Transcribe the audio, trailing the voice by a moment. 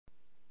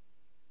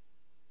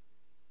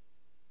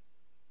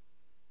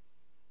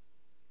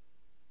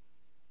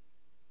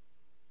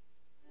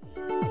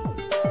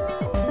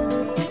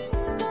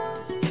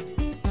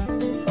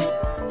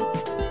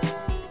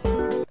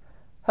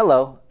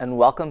Hello, and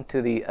welcome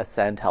to the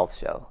Ascend Health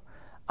Show.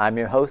 I'm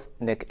your host,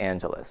 Nick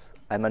Angelis.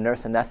 I'm a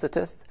nurse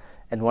anesthetist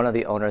and one of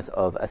the owners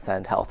of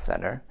Ascend Health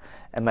Center,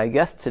 and my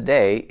guest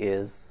today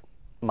is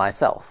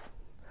myself.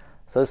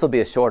 So this will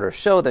be a shorter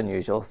show than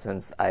usual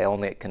since I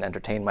only can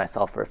entertain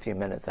myself for a few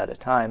minutes at a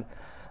time,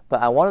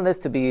 but I wanted this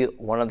to be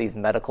one of these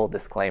medical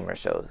disclaimer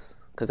shows,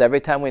 because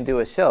every time we do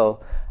a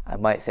show, I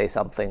might say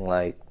something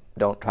like,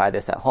 "Don't try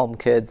this at home,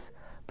 kids,"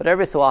 but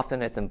every so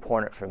often it's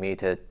important for me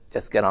to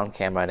just get on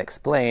camera and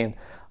explain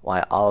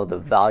why all of the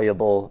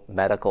valuable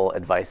medical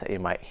advice that you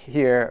might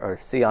hear or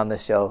see on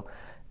this show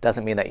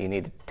doesn't mean that you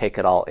need to take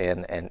it all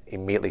in and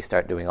immediately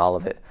start doing all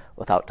of it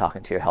without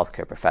talking to your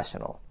healthcare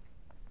professional.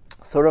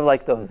 Sort of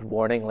like those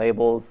warning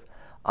labels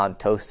on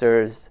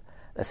toasters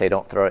that say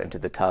don't throw it into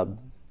the tub.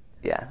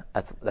 Yeah,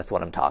 that's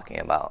what I'm talking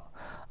about.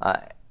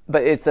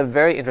 But it's a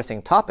very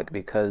interesting topic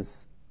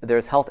because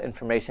there's health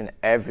information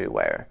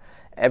everywhere.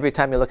 Every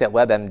time you look at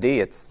WebMD,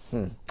 it's,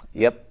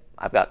 yep,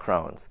 I've got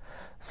Crohn's.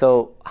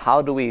 So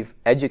how do we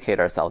educate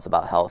ourselves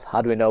about health?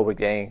 How do we know we're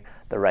getting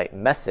the right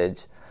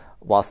message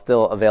while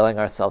still availing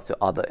ourselves to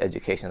all the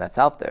education that's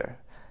out there?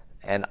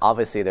 And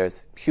obviously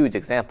there's huge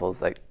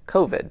examples like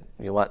COVID.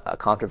 You want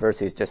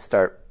controversies, just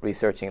start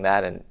researching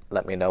that and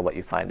let me know what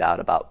you find out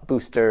about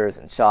boosters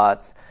and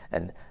shots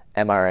and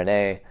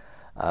mRNA,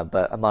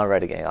 but I'm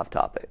already getting off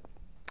topic.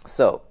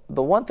 So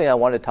the one thing I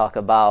want to talk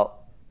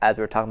about as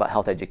we're talking about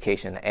health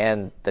education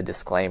and the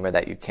disclaimer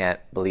that you can't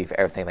believe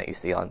everything that you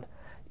see on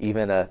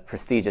even a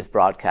prestigious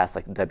broadcast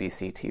like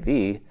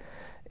WCTV,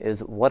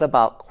 is what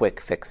about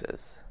quick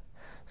fixes?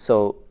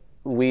 So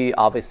we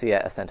obviously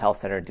at Ascend Health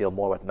Center deal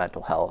more with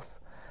mental health.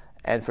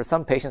 And for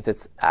some patients,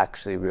 it's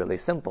actually really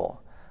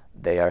simple.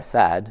 They are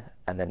sad,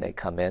 and then they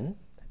come in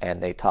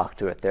and they talk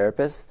to a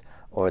therapist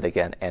or they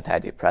get an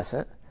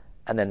antidepressant,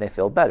 and then they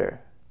feel better.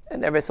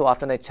 And every so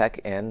often they check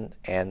in,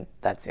 and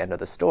that's the end of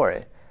the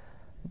story.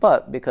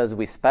 But because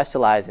we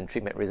specialize in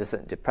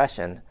treatment-resistant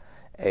depression,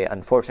 a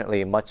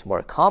unfortunately much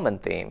more common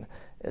theme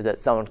is that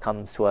someone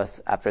comes to us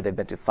after they've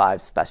been to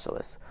 5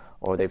 specialists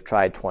or they've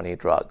tried 20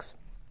 drugs.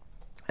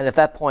 And at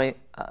that point,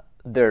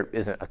 there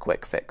isn't a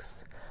quick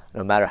fix.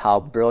 No matter how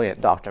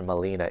brilliant Dr.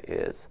 Molina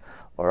is,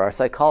 or our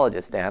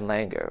psychologist, Dan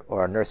Langer,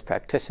 or our nurse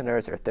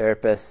practitioners or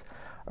therapists,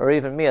 or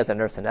even me as a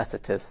nurse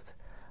anesthetist,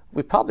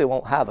 we probably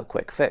won't have a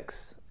quick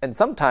fix. And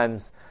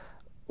sometimes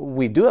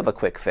we do have a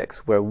quick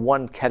fix where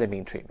one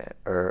ketamine treatment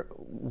or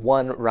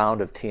one round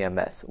of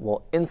TMS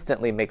will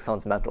instantly make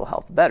someone's mental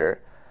health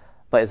better.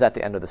 But is that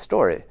the end of the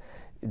story?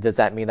 Does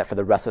that mean that for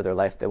the rest of their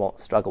life they won't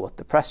struggle with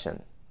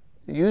depression?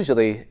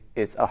 Usually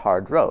it's a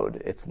hard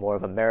road. It's more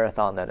of a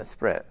marathon than a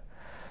sprint.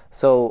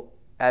 So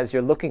as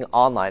you're looking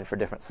online for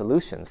different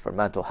solutions for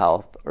mental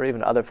health or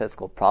even other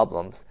physical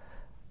problems,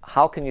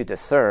 how can you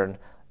discern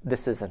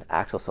this is an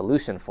actual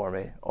solution for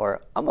me, or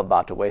I'm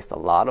about to waste a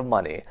lot of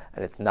money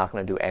and it's not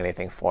going to do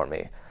anything for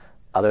me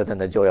other than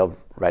the joy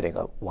of writing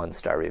a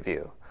 1-star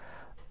review?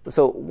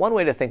 So one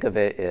way to think of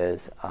it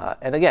is,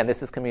 and again,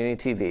 this is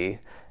community TV,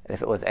 and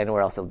if it was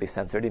anywhere else, it'll be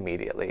censored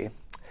immediately,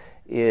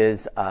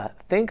 is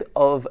think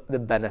of the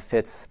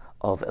benefits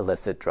of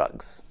illicit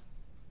drugs.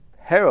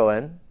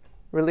 Heroin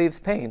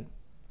relieves pain.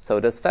 So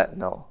does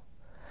fentanyl.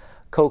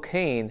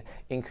 Cocaine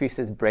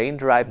increases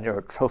brain-derived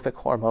neurotrophic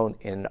hormone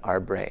in our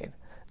brain.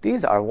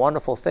 These are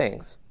wonderful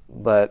things,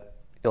 but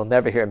you'll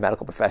never hear a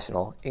medical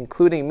professional,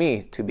 including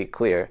me, to be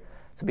clear.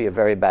 This would be a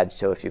very bad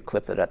show if you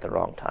clipped it at the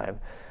wrong time.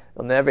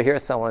 You'll never hear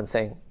someone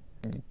saying,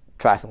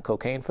 try some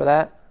cocaine for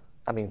that.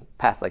 I mean,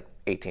 past like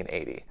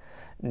 1880.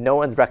 No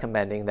one's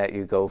recommending that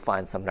you go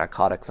find some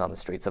narcotics on the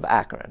streets of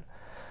Akron.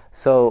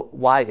 So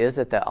why is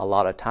it that a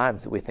lot of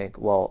times we think,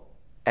 well,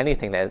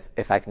 anything that is,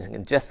 if I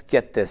can just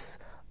get this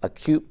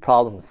acute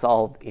problem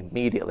solved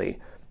immediately,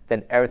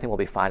 then everything will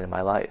be fine in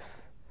my life.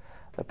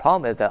 The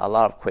problem is that a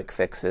lot of quick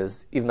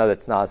fixes, even though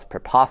it's not as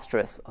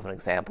preposterous of an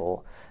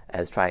example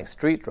as trying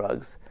street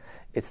drugs,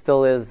 it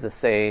still is the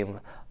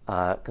same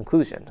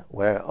conclusion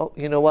where, oh,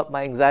 you know what,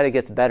 my anxiety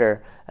gets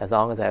better as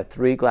long as I have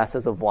 3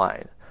 glasses of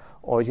wine.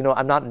 Or, you know,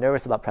 I'm not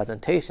nervous about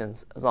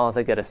presentations as long as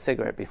I get a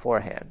cigarette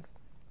beforehand.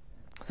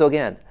 So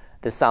again,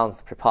 this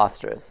sounds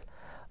preposterous,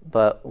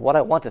 but what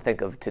I want to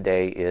think of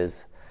today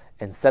is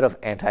instead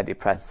of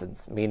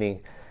antidepressants,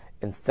 meaning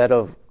instead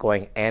of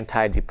going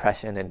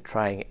anti-depression and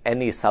trying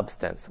any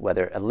substance,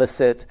 whether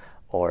illicit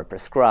or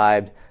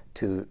prescribed,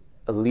 to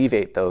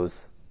alleviate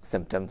those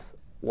symptoms,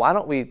 why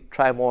don't we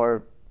try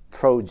more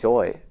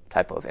pro-joy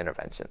type of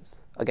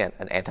interventions? Again,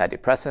 an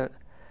antidepressant,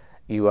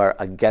 you are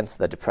against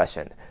the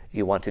depression.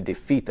 You want to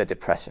defeat the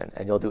depression,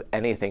 and you'll do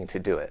anything to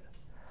do it.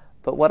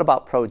 But what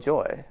about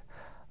pro-joy?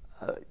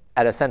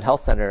 At Ascend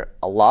Health Center,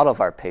 a lot of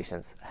our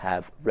patients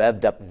have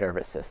revved up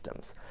nervous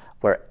systems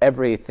where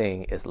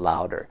everything is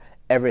louder,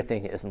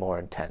 everything is more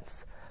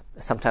intense.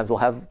 Sometimes we'll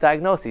have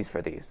diagnoses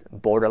for these.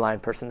 Borderline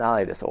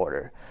personality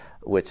disorder,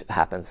 which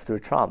happens through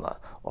trauma.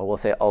 Or we'll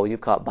say, oh,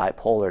 you've got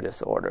bipolar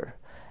disorder.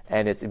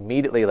 And it's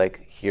immediately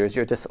like, here's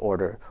your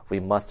disorder. We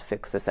must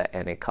fix this at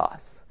any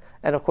cost.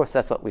 And of course,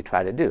 that's what we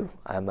try to do.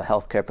 I'm a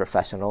healthcare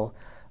professional.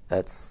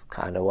 That's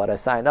kind of what I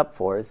signed up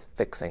for, is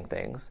fixing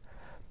things.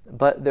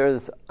 But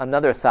there's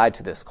another side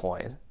to this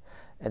coin,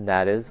 and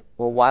that is,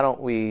 well, why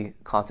don't we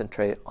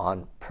concentrate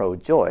on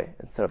pro-joy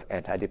instead of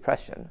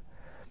anti-depression?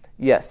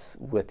 Yes,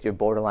 with your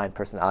borderline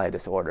personality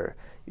disorder,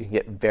 you can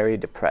get very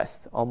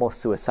depressed,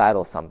 almost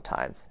suicidal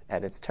sometimes,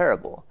 and it's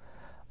terrible.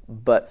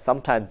 But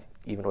sometimes,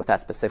 even with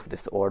that specific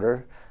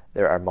disorder,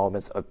 there are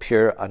moments of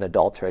pure,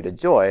 unadulterated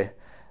joy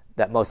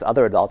that most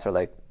other adults are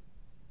like,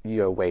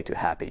 you're way too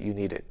happy. You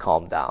need to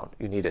calm down.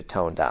 You need to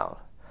tone down.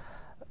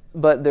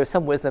 But there's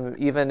some wisdom,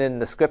 even in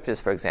the scriptures,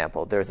 for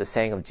example. There's a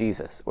saying of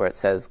Jesus where it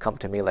says, come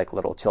to me like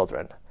little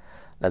children.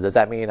 Now, does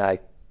that mean I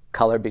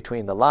color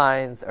between the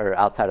lines or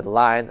outside of the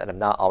lines and I'm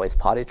not always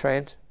potty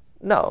trained?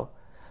 No.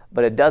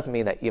 But it does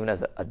mean that even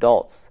as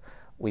adults,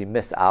 we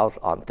miss out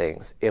on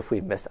things if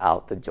we miss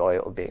out the joy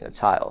of being a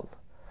child.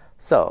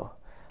 So,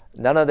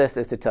 none of this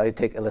is to tell you to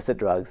take illicit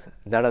drugs.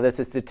 None of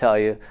this is to tell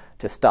you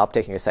to stop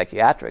taking your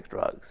psychiatric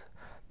drugs.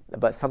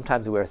 But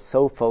sometimes we're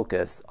so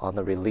focused on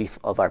the relief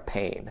of our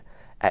pain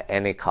at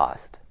any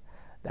cost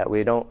that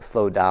we don't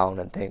slow down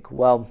and think,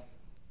 well,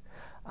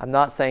 I'm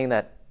not saying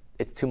that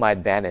it's to my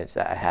advantage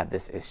that I have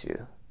this issue,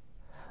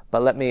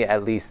 but let me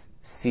at least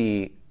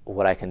see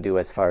what I can do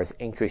as far as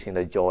increasing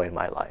the joy in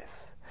my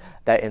life.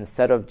 That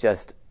instead of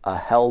just a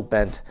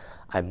hell-bent,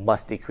 I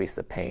must decrease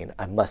the pain,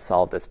 I must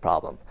solve this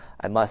problem,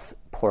 I must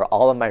pour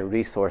all of my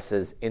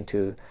resources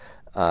into,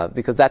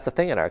 because that's the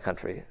thing in our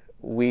country.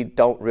 We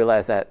don't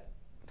realize that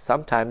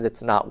sometimes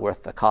it's not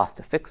worth the cost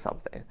to fix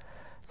something.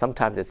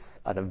 Sometimes it's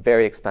a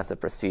very expensive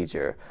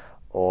procedure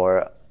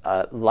or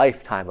a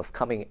lifetime of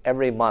coming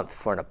every month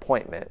for an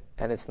appointment,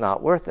 and it's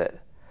not worth it.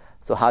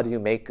 So how do you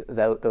make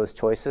those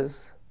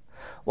choices?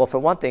 Well, for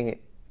one thing,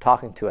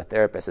 talking to a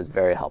therapist is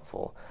very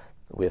helpful.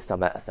 We have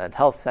some at Ascend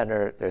Health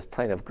Center. There's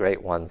plenty of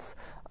great ones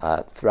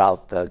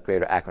throughout the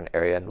greater Akron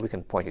area, and we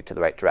can point you to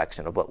the right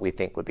direction of what we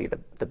think would be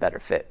the better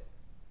fit.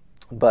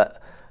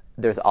 But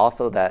there's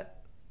also that,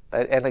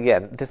 and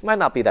again, this might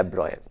not be that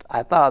brilliant.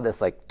 I thought of this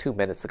like 2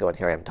 minutes ago, and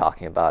here I am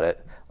talking about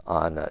it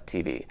on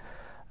TV.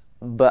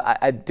 But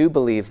I do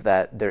believe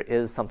that there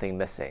is something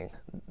missing,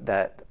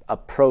 that a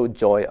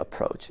pro-joy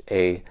approach,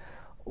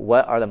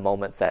 what are the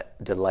moments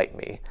that delight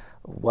me?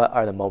 What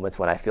are the moments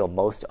when I feel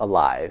most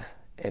alive?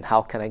 And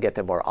how can I get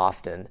there more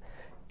often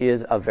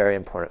is a very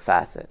important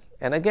facet.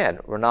 And again,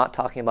 we're not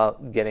talking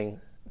about getting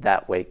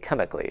that way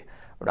chemically.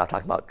 We're not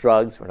talking about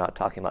drugs. We're not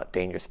talking about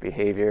dangerous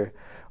behavior.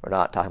 We're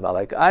not talking about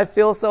like, I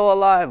feel so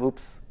alive.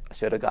 Oops, I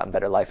should have gotten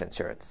better life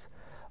insurance.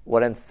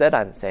 What instead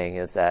I'm saying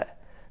is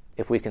that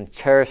if we can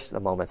cherish the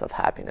moments of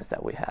happiness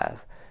that we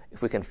have,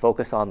 if we can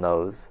focus on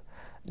those,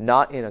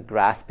 not in a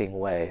grasping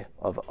way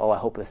of, oh, I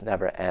hope this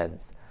never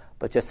ends,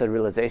 but just a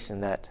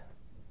realization that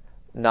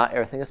not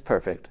everything is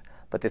perfect,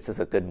 but this is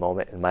a good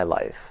moment in my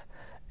life.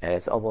 And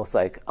it's almost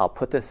like I'll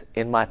put this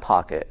in my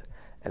pocket,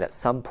 and at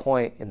some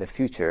point in the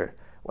future,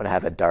 when I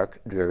have a dark,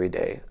 dreary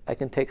day, I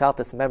can take out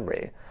this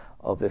memory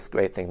of this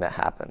great thing that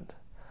happened.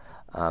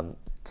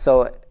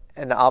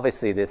 And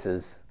obviously this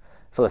is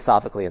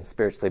philosophically and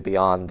spiritually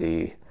beyond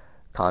the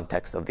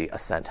context of the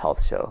Ascent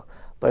Health show.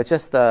 But it's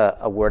just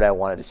a word I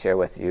wanted to share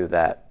with you,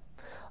 that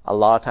a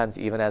lot of times,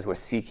 even as we're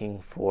seeking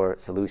for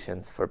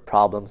solutions for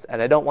problems,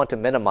 and I don't want to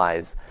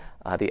minimize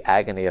the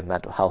agony of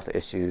mental health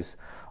issues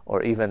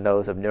or even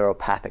those of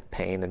neuropathic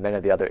pain and many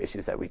of the other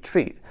issues that we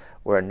treat,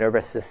 where a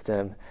nervous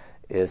system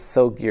is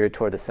so geared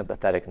toward the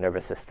sympathetic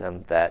nervous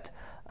system that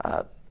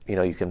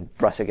you can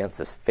brush against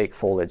this fake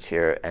foliage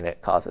here and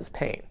it causes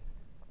pain.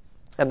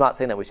 I'm not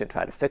saying that we should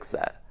try to fix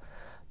that,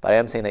 but I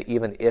am saying that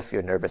even if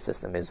your nervous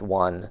system is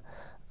one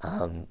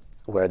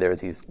where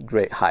there's these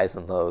great highs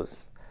and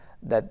lows,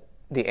 that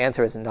the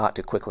answer is not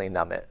to quickly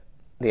numb it.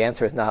 The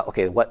answer is not,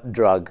 okay, what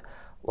drug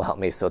will help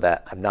me so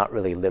that I'm not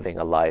really living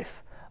a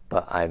life,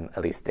 but I'm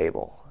at least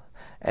stable.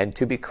 And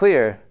to be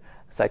clear,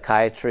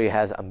 psychiatry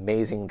has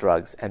amazing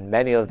drugs, and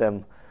many of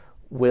them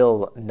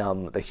will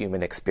numb the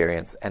human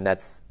experience, and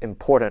that's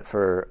important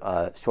for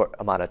a short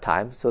amount of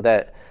time so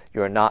that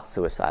you're not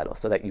suicidal,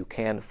 so that you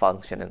can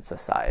function in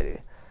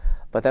society.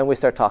 But then we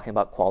start talking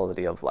about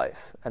quality of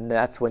life, and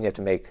that's when you have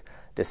to make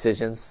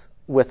decisions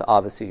with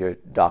obviously your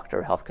doctor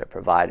or healthcare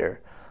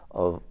provider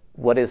of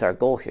what is our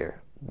goal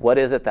here? What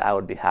is it that I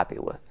would be happy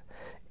with?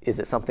 Is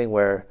it something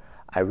where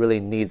I really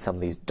need some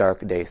of these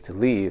dark days to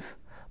leave,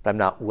 but I'm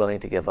not willing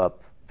to give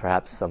up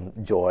perhaps some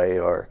joy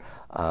or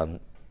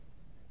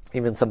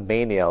even some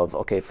mania of,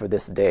 okay, for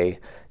this day,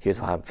 here's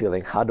how I'm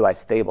feeling. How do I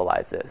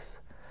stabilize this?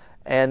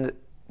 And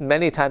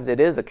many times it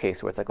is a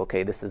case where it's like,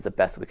 okay, this is the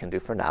best we can do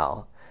for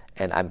now,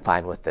 and I'm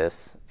fine with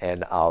this,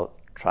 and I'll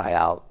try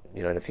out,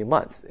 in a few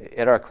months.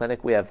 At our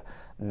clinic, we have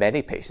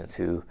many patients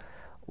who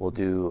will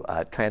do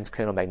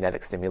transcranial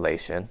magnetic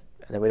stimulation,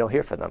 and then we don't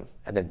hear from them.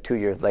 And then 2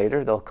 years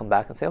later, they'll come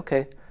back and say,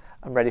 okay,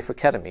 I'm ready for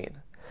ketamine.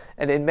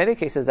 And in many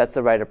cases, that's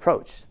the right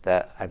approach,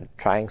 that I'm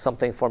trying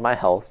something for my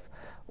health,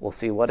 we'll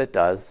see what it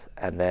does,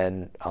 and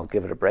then I'll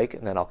give it a break,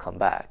 and then I'll come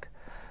back.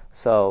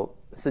 So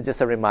this is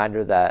just a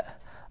reminder that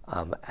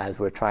as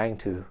we're trying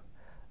to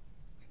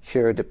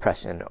cure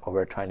depression, or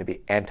we're trying to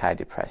be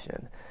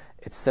anti-depression,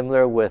 It's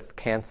similar with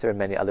cancer and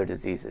many other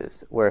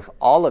diseases, where if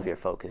all of your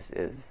focus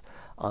is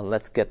on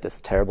let's get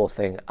this terrible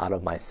thing out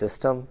of my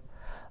system,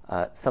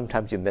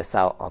 sometimes you miss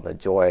out on the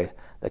joy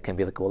that can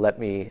be like, well, let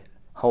me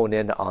hone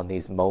in on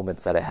these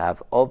moments that I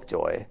have of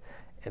joy,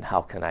 and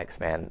how can I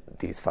expand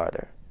these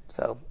farther.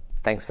 So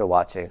thanks for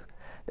watching.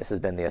 This has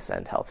been the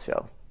Ascend Health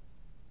Show.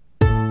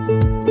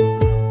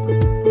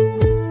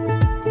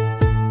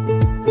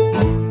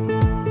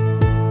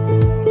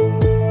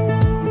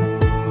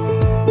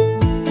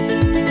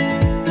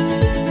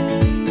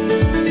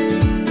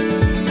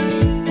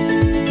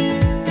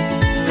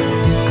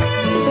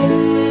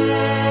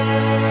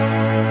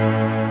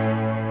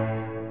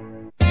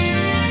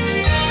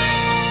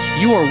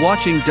 You are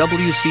watching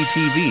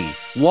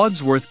WCTV,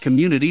 Wadsworth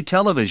Community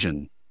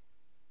Television.